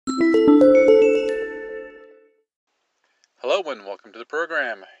Hello and welcome to the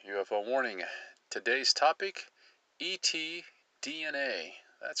program, UFO Warning. Today's topic, ET DNA.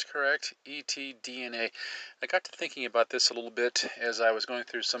 That's correct, ET DNA. I got to thinking about this a little bit as I was going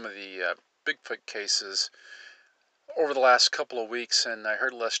through some of the Bigfoot cases over the last couple of weeks, and I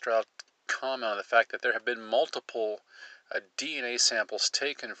heard Les Stroud comment on the fact that there have been multiple DNA samples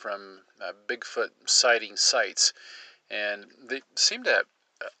taken from Bigfoot sighting sites, and they seem to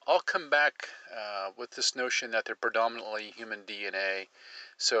all come back with this notion that they're predominantly human DNA,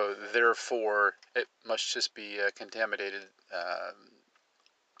 so therefore it must just be a contaminated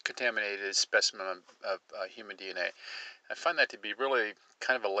specimen of human DNA. I find that to be really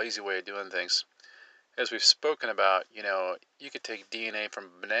kind of a lazy way of doing things. As we've spoken about, you could take DNA from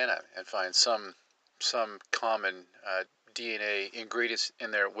a banana and find some common DNA ingredients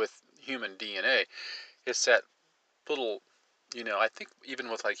in there with human DNA. It's that little, I think even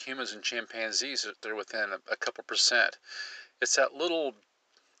with like humans and chimpanzees, they're within a couple percent. It's that little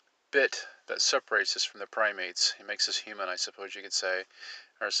bit that separates us from the primates. It makes us human, I suppose you could say.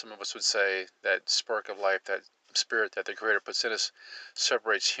 Or some of us would say that spark of life, that spirit that the Creator puts in us,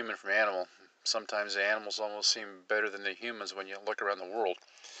 separates human from animal. Sometimes the animals almost seem better than the humans when you look around the world.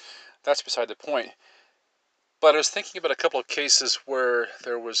 That's beside the point. But I was thinking about a couple of cases where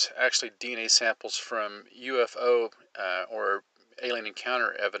there was actually DNA samples from UFO or alien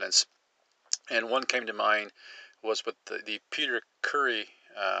encounter evidence, and one came to mind was with the Peter Curry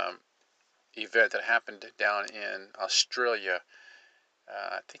event that happened down in Australia.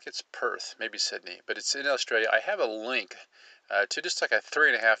 I think it's Perth, maybe Sydney, but it's in Australia. I have a link to just like a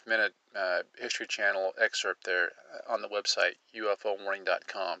 3.5 minute History Channel excerpt there on the website,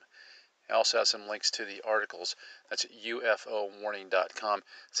 ufowarning.com. I also have some links to the articles. That's ufowarning.com.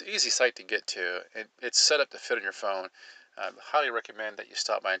 It's an easy site to get to. It's set up to fit on your phone. I highly recommend that you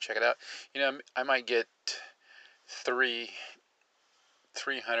stop by and check it out. I might get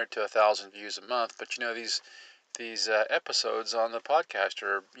 300 to 1,000 views a month, but these episodes on the podcast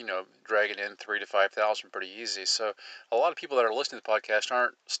are dragging in 3 to 5,000 pretty easy. So a lot of people that are listening to the podcast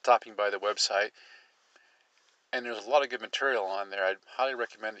aren't stopping by the website. And there's a lot of good material on there. I'd highly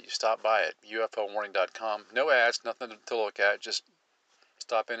recommend that you stop by it, ufowarning.com. No ads, nothing to look at. Just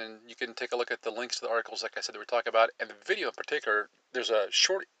stop in and you can take a look at the links to the articles, like I said, that we're talking about. And the video in particular, there's a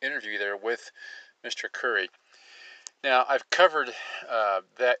short interview there with Mr. Curry. Now, I've covered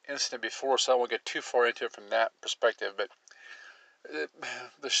that incident before, so I won't get too far into it from that perspective. But,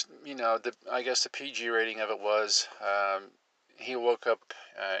 I guess the PG rating of it was he woke up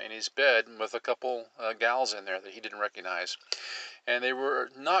in his bed with a couple gals in there that he didn't recognize. And they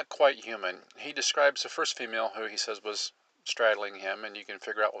were not quite human. He describes the first female, who he says was straddling him, and you can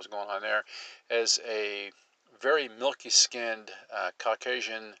figure out what was going on there, as a very milky-skinned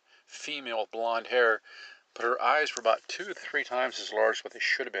Caucasian female with blonde hair, but her eyes were about 2 to 3 times as large as what they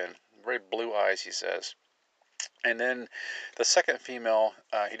should have been. Very blue eyes, he says. And then the second female,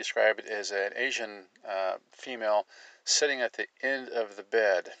 he described it as an Asian female sitting at the end of the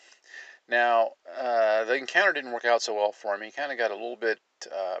bed. Now, the encounter didn't work out so well for him. He kind of got a little bit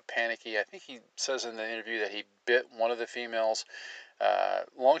panicky. I think he says in the interview that he bit one of the females.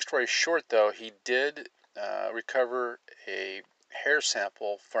 Long story short, though, he did recover a hair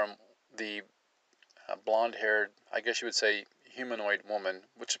sample from the blonde-haired, I guess you would say, humanoid woman,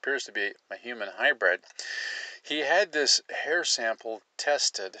 which appears to be a human hybrid. He had this hair sample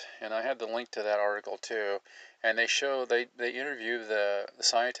tested, and I had the link to that article too. And they interview the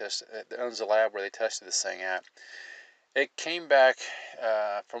scientist that owns the lab where they tested this thing at. It came back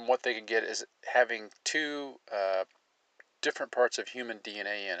from what they could get is having 2 different parts of human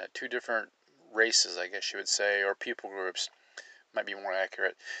DNA in it, 2 different races, I guess you would say, or people groups, might be more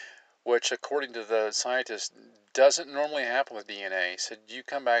accurate, which according to the scientist doesn't normally happen with DNA. He said you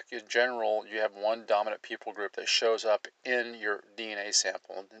come back in general, you have one dominant people group that shows up in your DNA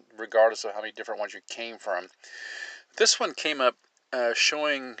sample, regardless of how many different ones you came from. This one came up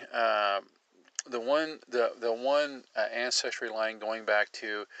showing the one ancestry line going back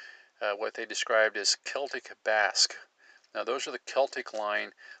to what they described as Celtic Basque. Now those are the Celtic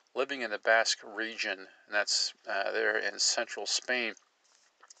line living in the Basque region, and that's there in central Spain.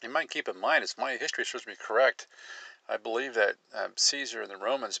 You might keep in mind, as my history serves me correct, I believe that Caesar and the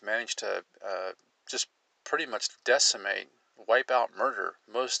Romans managed to just pretty much decimate, wipe out, murder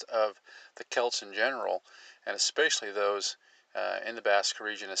most of the Celts in general, and especially those in the Basque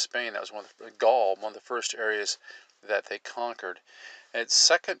region of Spain. That was Gaul, one of the first areas that they conquered. And its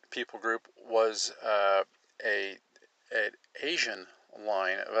second people group was an Asian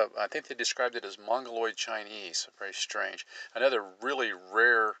line. I think they described it as Mongoloid Chinese. Very strange. Another really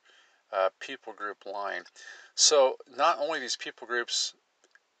rare people group line. So not only these people groups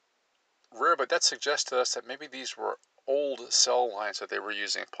rare, but that suggests to us that maybe these were old cell lines that they were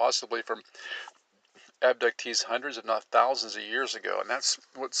using, possibly from abductees hundreds, if not thousands of years ago. And that's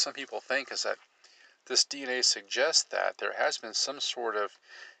what some people think, is that this DNA suggests that there has been some sort of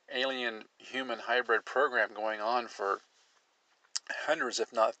alien human hybrid program going on for hundreds,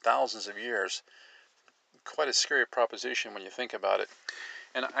 if not thousands of years. Quite a scary proposition when you think about it.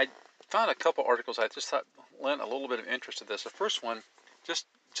 And I found a couple articles I just thought lent a little bit of interest to this. The first one, just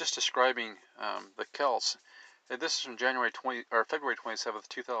describing the Celts. This is from February 27th,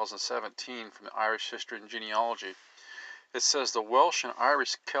 2017, from the Irish History and Genealogy. It says the Welsh and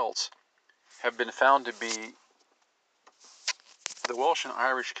Irish Celts have been found to be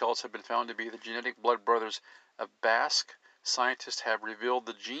the genetic blood brothers of Basque. Scientists have revealed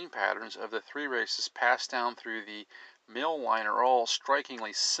the gene patterns of the three races passed down through the male line are all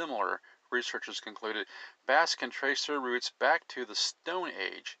strikingly similar, researchers concluded. Basque can trace their roots back to the Stone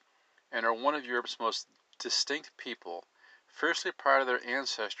Age and are one of Europe's most distinct people. Fiercely proud of their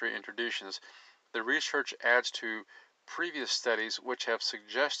ancestry and traditions, the research adds to previous studies which have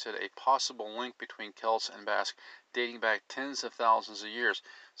suggested a possible link between Celts and Basque dating back tens of thousands of years.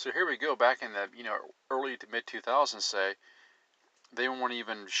 So here we go, back in the early to mid 2000s, say they weren't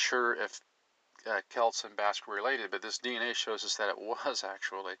even sure if Celts and Basque were related, but this DNA shows us that it was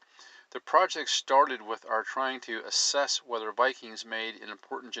actually. The project started with our trying to assess whether Vikings made an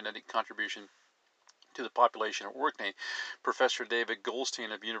important genetic contribution to the population of Orkney, Professor David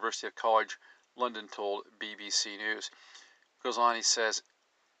Goldstein of University of College London told BBC News. Goes on, he says,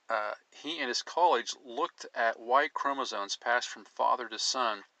 he and his colleagues looked at Y chromosomes passed from father to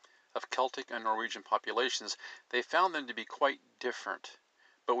son of Celtic and Norwegian populations. They found them to be quite different.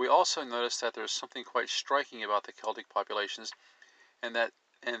 But we also noticed that there's something quite striking about the Celtic populations, and that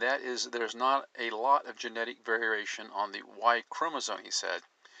is there's not a lot of genetic variation on the Y chromosome, he said.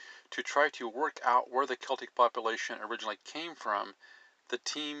 To try to work out where the Celtic population originally came from, the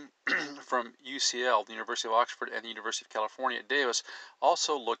team from UCL, the University of Oxford, and the University of California at Davis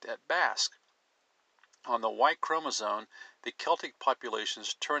also looked at Basque. On the Y chromosome, the Celtic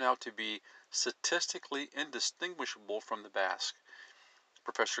populations turn out to be statistically indistinguishable from the Basque,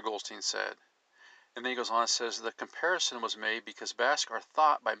 Professor Goldstein said. And then he goes on and says the comparison was made because Basque are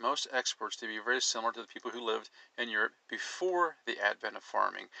thought by most experts to be very similar to the people who lived in Europe before the advent of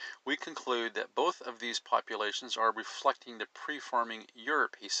farming. We conclude that both of these populations are reflecting the pre-farming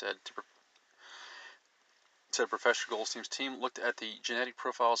Europe, he said. Professor Goldstein's team looked at the genetic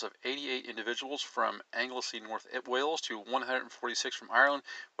profiles of 88 individuals from Anglesey, North Wales, to 146 from Ireland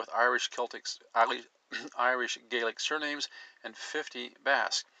with Irish Gaelic surnames and 50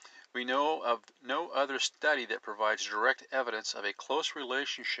 Basque. We know of no other study that provides direct evidence of a close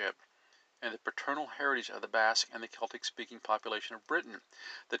relationship in the paternal heritage of the Basque and the Celtic-speaking population of Britain.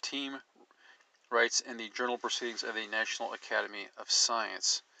 The team writes in the Journal Proceedings of the National Academy of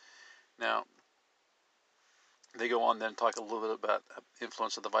Science. Now, they go on then to talk a little bit about the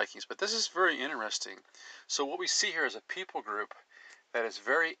influence of the Vikings, but this is very interesting. So what we see here is a people group that is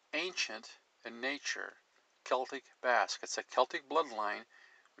very ancient in nature, Celtic Basque. It's a Celtic bloodline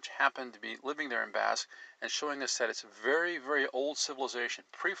which happened to be living there in Basque and showing us that it's a very, very old civilization,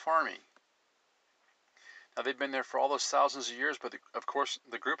 pre-farming. Now, they've been there for all those thousands of years, but of course,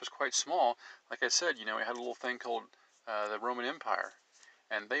 the group is quite small. Like I said, we had a little thing called the Roman Empire,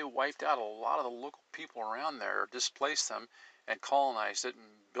 and they wiped out a lot of the local people around there, displaced them, and colonized it and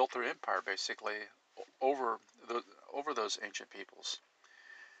built their empire, basically, over those ancient peoples.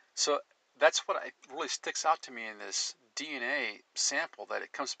 So that's what really sticks out to me in this DNA sample, that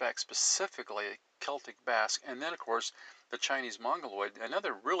it comes back specifically Celtic Basque, and then, of course, the Chinese Mongoloid,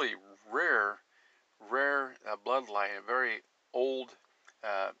 another really rare bloodline, a very old,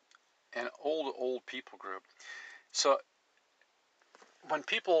 old people group. So when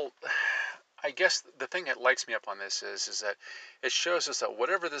people, I guess the thing that lights me up on this is that it shows us that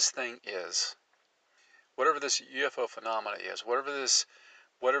whatever this thing is, whatever this UFO phenomena is, whatever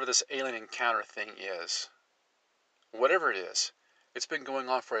this alien encounter thing is, whatever it is, it's been going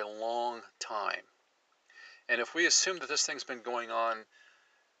on for a long time. And if we assume that this thing's been going on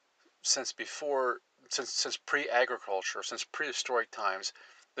since pre-agriculture, since prehistoric times,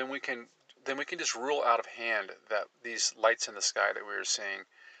 then we can just rule out of hand that these lights in the sky that we are seeing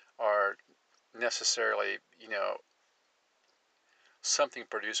are necessarily, something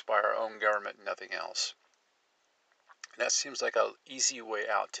produced by our own government and nothing else. And that seems like an easy way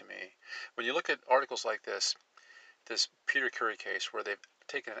out to me. When you look at articles like this Peter Currie case, where they've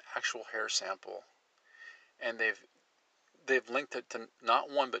taken an actual hair sample and they've they've linked it to not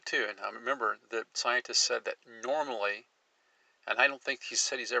one but two. And I remember the scientist said that normally, and I don't think he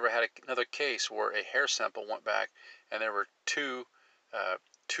said he's ever had another case where a hair sample went back and there were uh,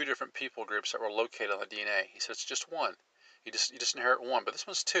 two different people groups that were located on the DNA. He said it's just one. You just inherit one, but this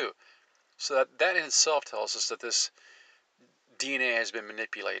one's two. So that in itself tells us that this DNA has been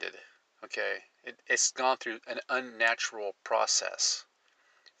manipulated. Okay, it's gone through an unnatural process.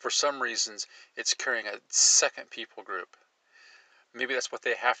 For some reasons, it's carrying a second people group. Maybe that's what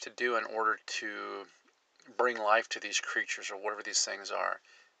they have to do in order to bring life to these creatures or whatever these things are.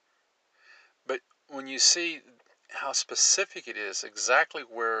 But when you see how specific it is, exactly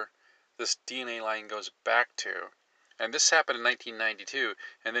where this DNA line goes back to, and this happened in 1992,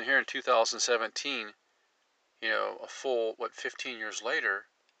 and then here in 2017, a full, 15 years later,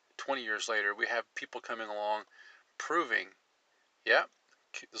 20 years later, we have people coming along proving, yeah,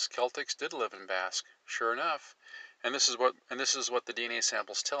 those Celtics did live in Basque, sure enough. And this is what the DNA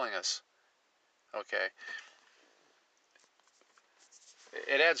sample is telling us. Okay.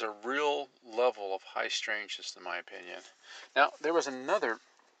 It adds a real level of high strangeness, in my opinion. Now, there was another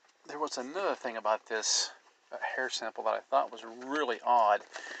thing about this hair sample that I thought was really odd,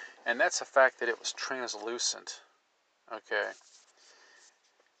 and that's the fact that it was translucent. Okay.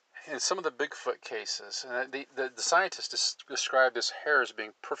 In some of the Bigfoot cases, the scientist described this hair as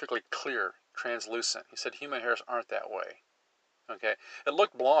being perfectly clear, translucent. He said human hairs aren't that way. Okay, it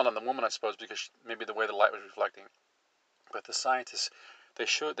looked blonde on the woman, I suppose, because maybe the way the light was reflecting. But the scientists, they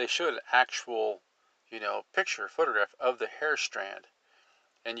showed an actual, photograph of the hair strand,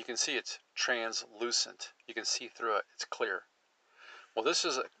 and you can see it's translucent. You can see through it. It's clear. Well, this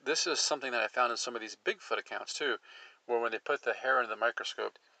is something that I found in some of these Bigfoot accounts too, where when they put the hair under the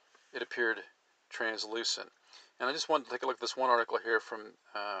microscope, it appeared translucent. And I just wanted to take a look at this one article here from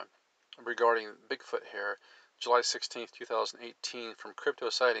regarding Bigfoot hair, July 16th, 2018, from Crypto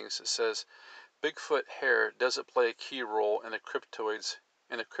Sightings. It says, Bigfoot hair doesn't play a key role in the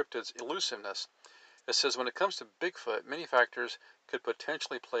cryptid's elusiveness. It says, when it comes to Bigfoot, many factors could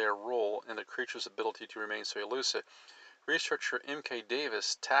potentially play a role in the creature's ability to remain so elusive. Researcher M.K.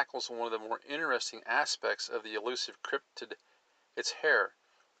 Davis tackles one of the more interesting aspects of the elusive cryptid, its hair.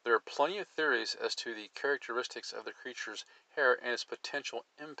 There are plenty of theories as to the characteristics of the creature's hair and its potential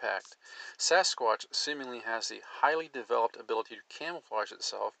impact. Sasquatch seemingly has the highly developed ability to camouflage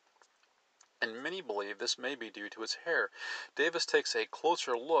itself, and many believe this may be due to its hair. Davis takes a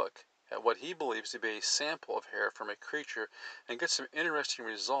closer look at what he believes to be a sample of hair from a creature and gets some interesting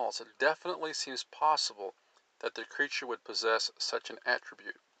results. It definitely seems possible that the creature would possess such an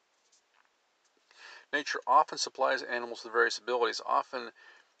attribute. Nature often supplies animals with various abilities, often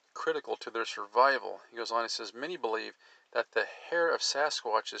critical to their survival. He goes on and says, many believe that the hair of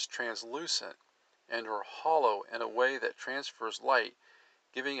Sasquatch is translucent and or hollow in a way that transfers light,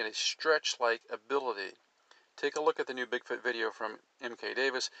 giving it a stretch-like ability. Take a look at the new Bigfoot video from M.K.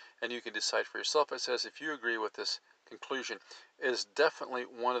 Davis, and you can decide for yourself. It says if you agree with this conclusion. It is definitely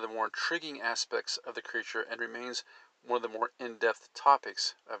one of the more intriguing aspects of the creature and remains one of the more in-depth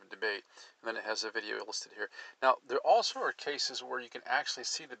topics of debate. And then it has a video listed here. Now, there also are cases where you can actually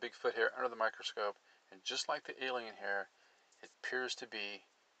see the Bigfoot hair under the microscope, and just like the alien hair, it appears to be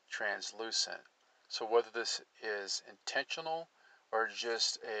translucent. So whether this is intentional or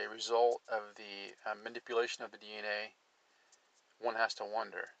just a result of the manipulation of the DNA, one has to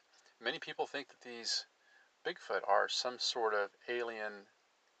wonder. Many people think that these Bigfoot are some sort of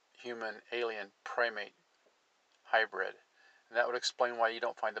human-alien primate hybrid. And that would explain why you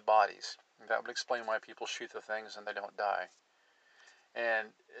don't find the bodies. That would explain why people shoot the things and they don't die.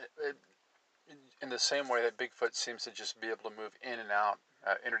 And in the same way that Bigfoot seems to just be able to move in and out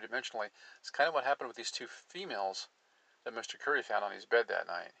interdimensionally, it's kind of what happened with these two females that Mr. Curry found on his bed that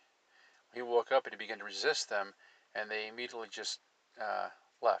night. He woke up and he began to resist them, and they immediately just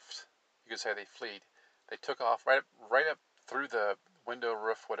left. You could say they fled. They took off right up through the window,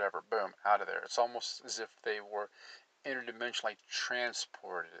 roof, whatever. Boom, out of there. It's almost as if they were interdimensionally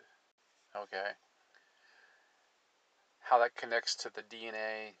transported. Okay. How that connects to the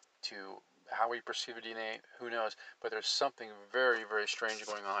DNA, to how we perceive the DNA, who knows? But there's something very, very strange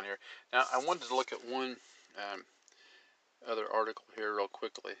going on here. Now, I wanted to look at one other article here real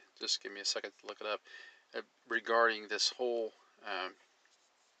quickly. Just give me a second to look it up. Regarding this whole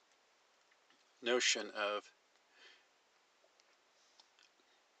notion of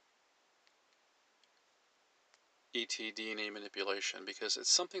ET DNA manipulation, because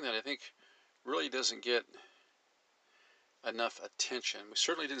it's something that I think really doesn't get enough attention. We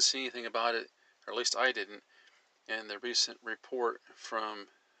certainly didn't see anything about it, or at least I didn't, in the recent report from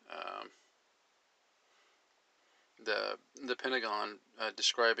the Pentagon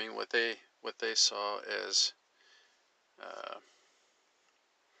describing what they saw as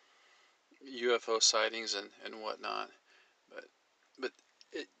UFO sightings and whatnot. But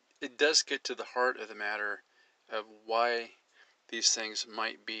it does get to the heart of the matter of why these things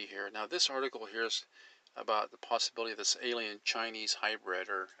might be here. Now, this article here is about the possibility of this alien Chinese hybrid,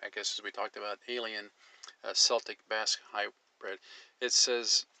 or I guess as we talked about, alien Celtic Basque hybrid. It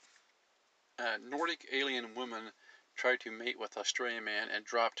says Nordic alien woman tried to mate with Australian man and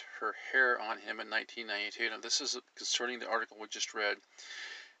dropped her hair on him in 1992. Now, this is concerning the article we just read.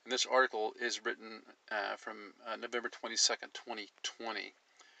 And this article is written from November 22nd, 2020.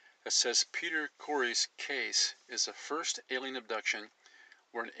 It says Peter Corey's case is the first alien abduction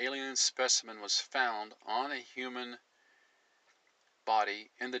where an alien specimen was found on a human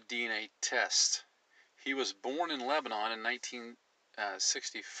body in the DNA test. He was born in Lebanon in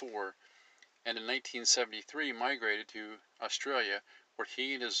 1964 and in 1973 migrated to Australia where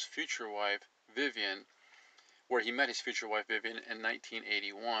he and his future wife Vivian met his future wife Vivian in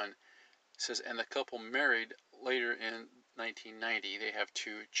 1981. It says, and the couple married later in 1990. They have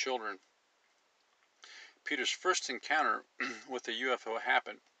 2 children. Peter's first encounter with the UFO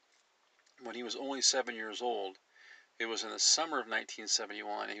happened when he was only 7 years old. It was in the summer of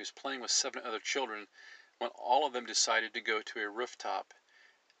 1971, and he was playing with 7 other children when all of them decided to go to a rooftop.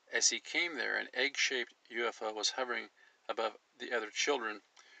 As he came there, an egg-shaped UFO was hovering above the other children,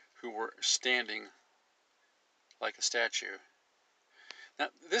 who were standing like a statue. Now,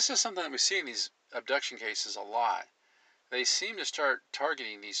 this is something that we see in these abduction cases a lot. They seem to start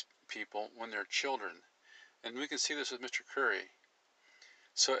targeting these people when they're children. And we can see this with Mr. Curry.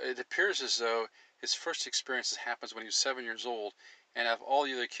 So it appears as though his first experience happens when he was 7 years old, and of all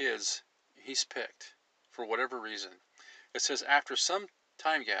the other kids, he's picked for whatever reason. It says after some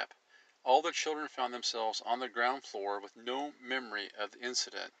time gap, all the children found themselves on the ground floor with no memory of the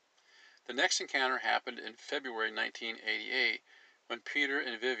incident. The next encounter happened in February 1988 when Peter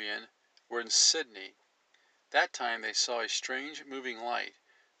and Vivian were in Sydney. That time they saw a strange moving light,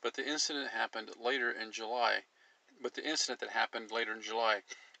 but the incident that happened later in July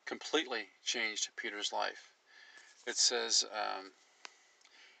completely changed Peter's life. It says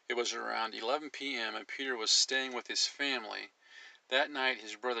it was around 11 p.m. and Peter was staying with his family. That night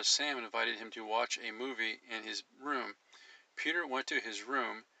his brother Sam invited him to watch a movie in his room. Peter went to his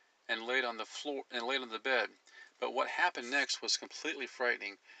room and laid on the bed. But what happened next was completely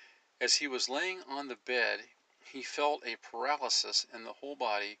frightening. As he was laying on the bed, he felt a paralysis in the whole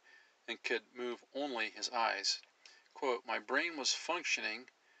body and could move only his eyes. Quote, my brain was functioning,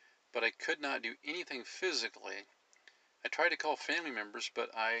 but I could not do anything physically. I tried to call family members,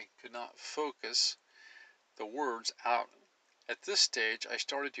 but I could not focus the words out. At this stage, I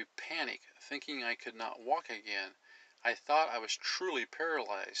started to panic, thinking I could not walk again. I thought I was truly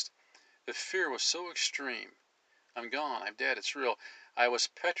paralyzed. The fear was so extreme. I'm gone. I'm dead. It's real. I was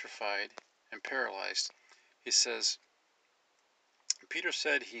petrified and paralyzed. He says, Peter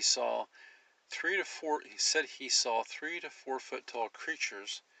said he saw 3 to 4 foot tall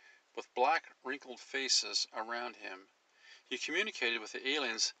creatures with black wrinkled faces around him. He communicated with the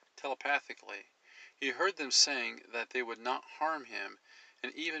aliens telepathically. He heard them saying that they would not harm him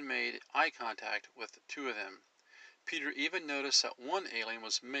and even made eye contact with 2 of them. Peter even noticed that one alien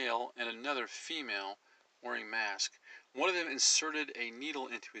was male and another female, wearing masks. One of them inserted a needle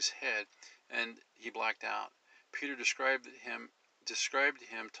into his head and he blacked out. Peter described him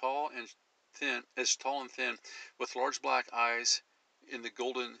tall and thin, with large black eyes in a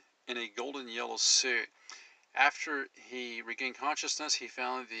golden yellow suit. After he regained consciousness, he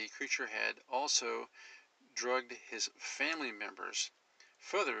found the creature had also drugged his family members.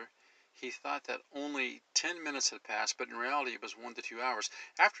 Further, he thought that only 10 minutes had passed, but in reality it was 1 to 2 hours.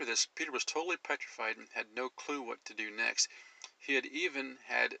 After this, Peter was totally petrified and had no clue what to do next. He had even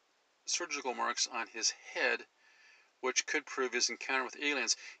had surgical marks on his head, which could prove his encounter with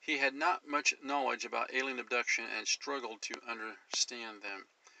aliens. He had not much knowledge about alien abduction and struggled to understand them.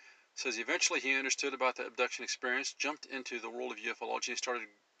 It says eventually he understood about the abduction experience, jumped into the world of ufology,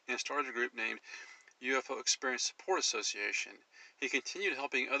 and started a group named UFO Experience Support Association. He continued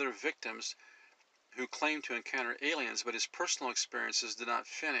helping other victims who claimed to encounter aliens, but his personal experiences did not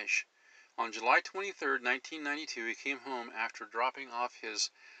finish. On July 23, 1992, he came home after dropping off his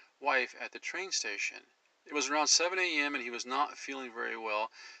wife at the train station. It was around 7 a.m. and he was not feeling very well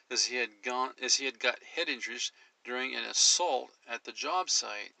as he had got head injuries during an assault at the job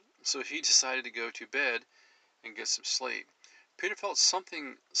site. So he decided to go to bed and get some sleep. Peter felt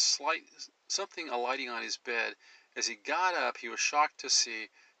something alighting on his bed. As he got up, he was shocked to see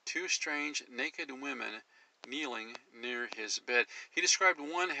 2 strange naked women kneeling near his bed. He described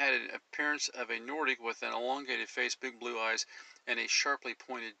one had an appearance of a Nordic with an elongated face, big blue eyes, and a sharply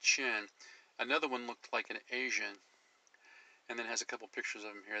pointed chin. Another one looked like an Asian, and then has a couple pictures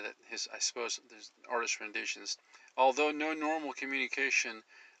of him here that I suppose there's artist renditions. Although no normal communication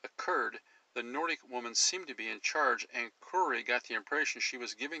occurred, the Nordic woman seemed to be in charge, and Curry got the impression she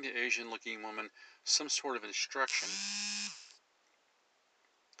was giving the Asian-looking woman some sort of instruction.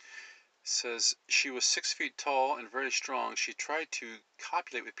 It says she was 6 feet tall and very strong. She tried to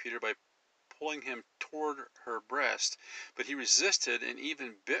copulate with Peter by pulling him toward her breast, but he resisted and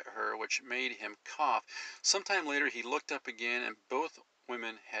even bit her, which made him cough. Sometime later he looked up again, and both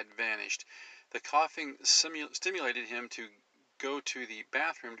women had vanished. The coughing stimulated him to go to the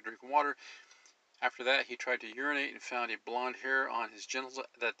bathroom to drink water. After that he tried to urinate and found a blonde hair on his genitals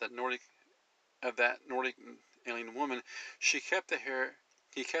that Nordic alien woman. He kept the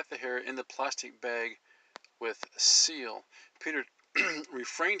hair in the plastic bag with seal. Peter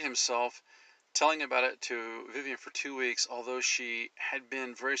refrained himself telling about it to Vivian for 2 weeks, although she had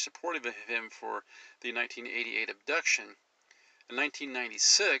been very supportive of him for the 1988 abduction. In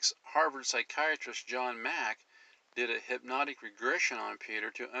 1996, Harvard psychiatrist John Mack did a hypnotic regression on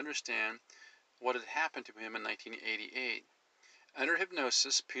Peter to understand what had happened to him in 1988. Under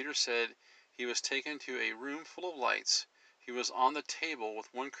hypnosis, Peter said he was taken to a room full of lights. He was on the table with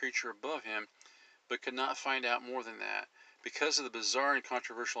one creature above him, but could not find out more than that. Because of the bizarre and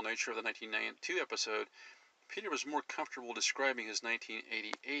controversial nature of the 1992 episode, Peter was more comfortable describing his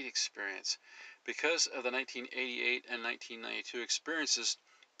 1988 experience. Because of the 1988 and 1992 experiences,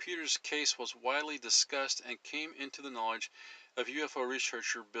 Peter's case was widely discussed and came into the knowledge of UFO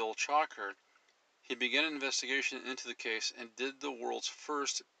researcher Bill Chalker. He began an investigation into the case and did the world's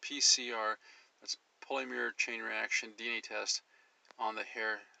first PCR, that's polymer chain reaction DNA test, on the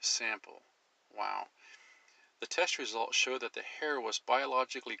hair sample. Wow. The test results showed that the hair was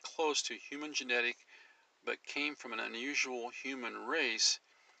biologically close to human genetic, but came from an unusual human race,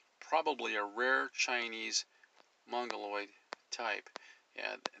 probably a rare Chinese Mongoloid type.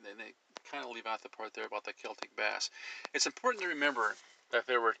 Yeah, and then they kind of leave out the part there about the Celtic bass. It's important to remember that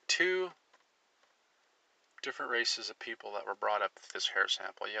there were two different races of people that were brought up with this hair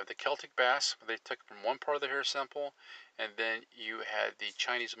sample. You have the Celtic bass, they took from one part of the hair sample, and then you had the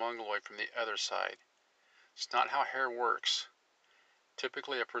Chinese Mongoloid from the other side. It's not how hair works.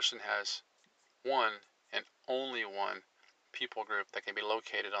 Typically, a person has one and only one people group that can be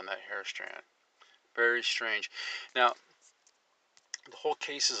located on that hair strand. Very strange. Now, the whole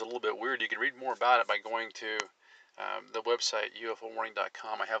case is a little bit weird. You can read more about it by going to the website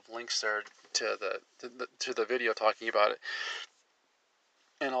ufowarning.com. I have links there to the video talking about it,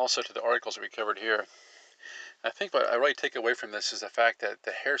 and also to the articles that we covered here. I think what I really take away from this is the fact that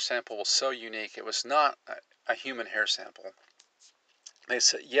the hair sample was so unique. It was not a human hair sample. They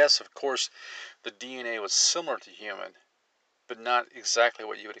said, yes, of course, the DNA was similar to human, but not exactly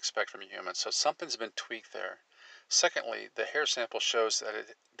what you would expect from a human. So something's been tweaked there. Secondly, the hair sample shows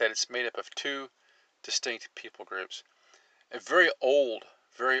that it's made up of two distinct people groups. A very old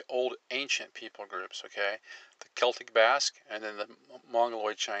ancient people groups, okay? The Celtic Basque and then the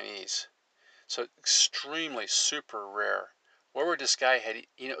Mongoloid Chinese. So extremely super rare. Where would this guy had,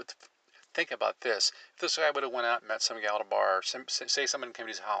 think about this. If this guy would have went out and met some gal at a bar, or say someone came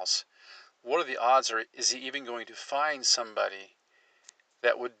to his house, what are the odds, or is he even going to find somebody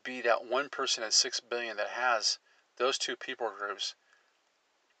that would be that one person in 6 billion that has those two people groups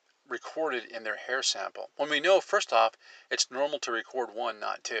recorded in their hair sample? When we know, first off, it's normal to record one,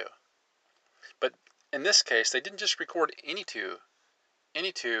 not two. But in this case, they didn't just record any two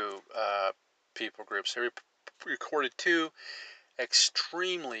people groups. They recorded two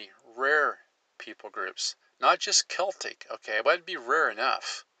extremely rare people groups. Not just Celtic, okay, but it'd be rare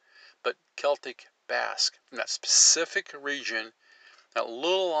enough, but Celtic Basque from that specific region, that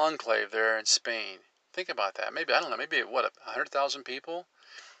little enclave there in Spain. Think about that. Maybe, I don't know, maybe 100,000 people?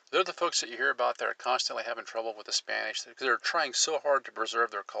 They're the folks that you hear about that are constantly having trouble with the Spanish because they're trying so hard to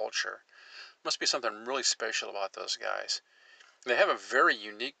preserve their culture. Must be something really special about those guys. They have a very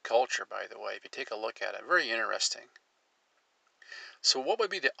unique culture, by the way, if you take a look at it. Very interesting. So what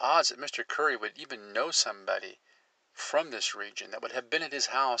would be the odds that Mr. Curry would even know somebody from this region that would have been at his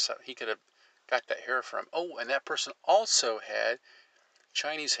house that he could have got that hair from? Oh, and that person also had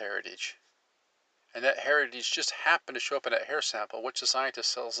Chinese heritage. And that heritage just happened to show up in that hair sample, which the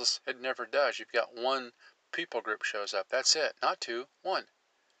scientist tells us it never does. You've got one people group shows up. That's it. Not two, one.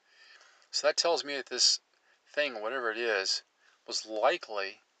 So that tells me that this thing, whatever it is, was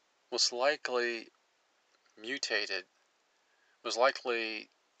likely mutated, was likely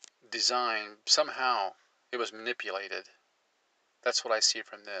designed somehow It was manipulated. That's what I see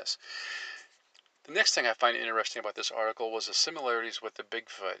from this. The next thing I find interesting about this article was the similarities with the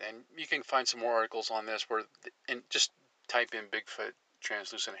Bigfoot. And you can find some more articles on this where, and just type in Bigfoot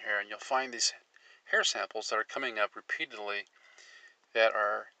translucent hair, and you'll find these hair samples that are coming up repeatedly that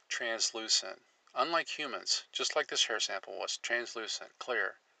are translucent. Unlike humans, just like this hair sample was translucent,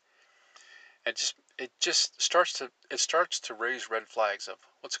 clear. It starts to raise red flags of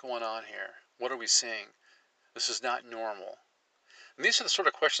what's going on here. What are we seeing? This is not normal. And these are the sort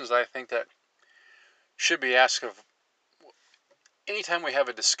of questions that I think that should be asked of anytime we have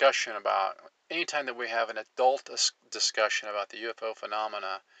a discussion about, anytime that we have an adult discussion about the UFO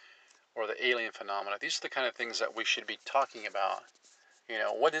phenomena or the alien phenomena. These are the kind of things that we should be talking about. You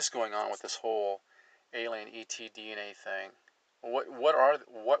know, what is going on with this whole alien ET DNA thing? What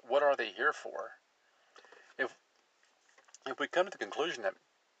are they here for? If we come to the conclusion that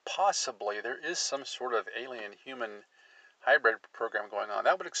possibly there is some sort of alien human hybrid program going on,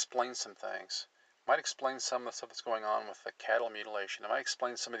 that would explain some things. Might explain some of the stuff that's going on with the cattle mutilation. It might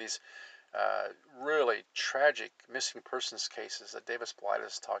explain some of these really tragic missing persons cases that Davis Blight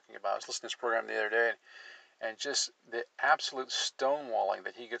is talking about. I was listening to this program the other day, and just the absolute stonewalling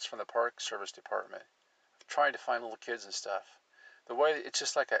that he gets from the Park Service Department, trying to find little kids and stuff. The way it's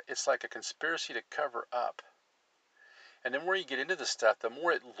just like a conspiracy to cover up. And then where you get into the stuff, the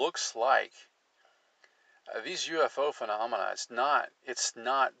more it looks like these UFO phenomena. It's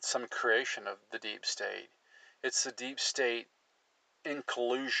not some creation of the deep state. It's the deep state in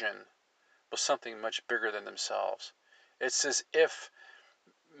collusion with something much bigger than themselves. It's as if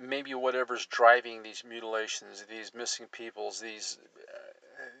maybe whatever's driving these mutilations, these missing peoples, these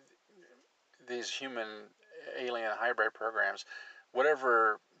human alien hybrid programs,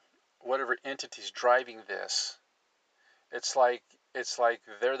 whatever entity's driving this, it's like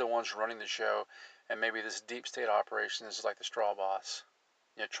they're the ones running the show, and maybe this deep state operation is like the straw boss,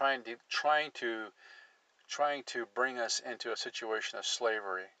 you know, trying to bring us into a situation of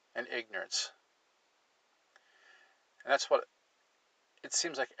slavery and ignorance. And that's what it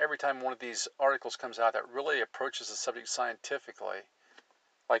seems like every time one of these articles comes out that really approaches the subject scientifically,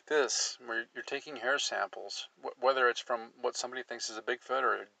 like this, where you're taking hair samples, whether it's from what somebody thinks is a Bigfoot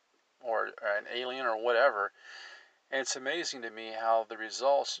or an alien or whatever, and it's amazing to me how the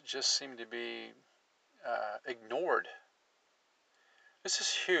results just seem to be ignored. This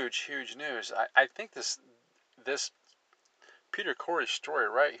is huge, huge news. I think this Peter Corey story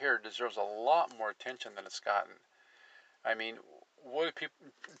right here deserves a lot more attention than it's gotten. I mean, what do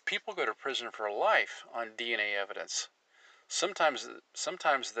people go to prison for life on DNA evidence? Sometimes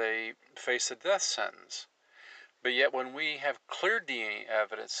they face a death sentence. But yet when we have clear DNA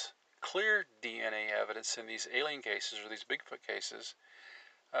evidence in these alien cases or these Bigfoot cases,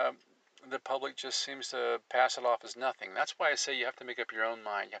 the public just seems to pass it off as nothing. That's why I say you have to make up your own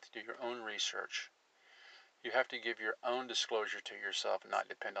mind. You have to do your own research. You have to give your own disclosure to yourself and not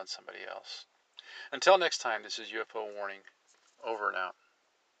depend on somebody else. Until next time, this is UFO Warning. Over and out.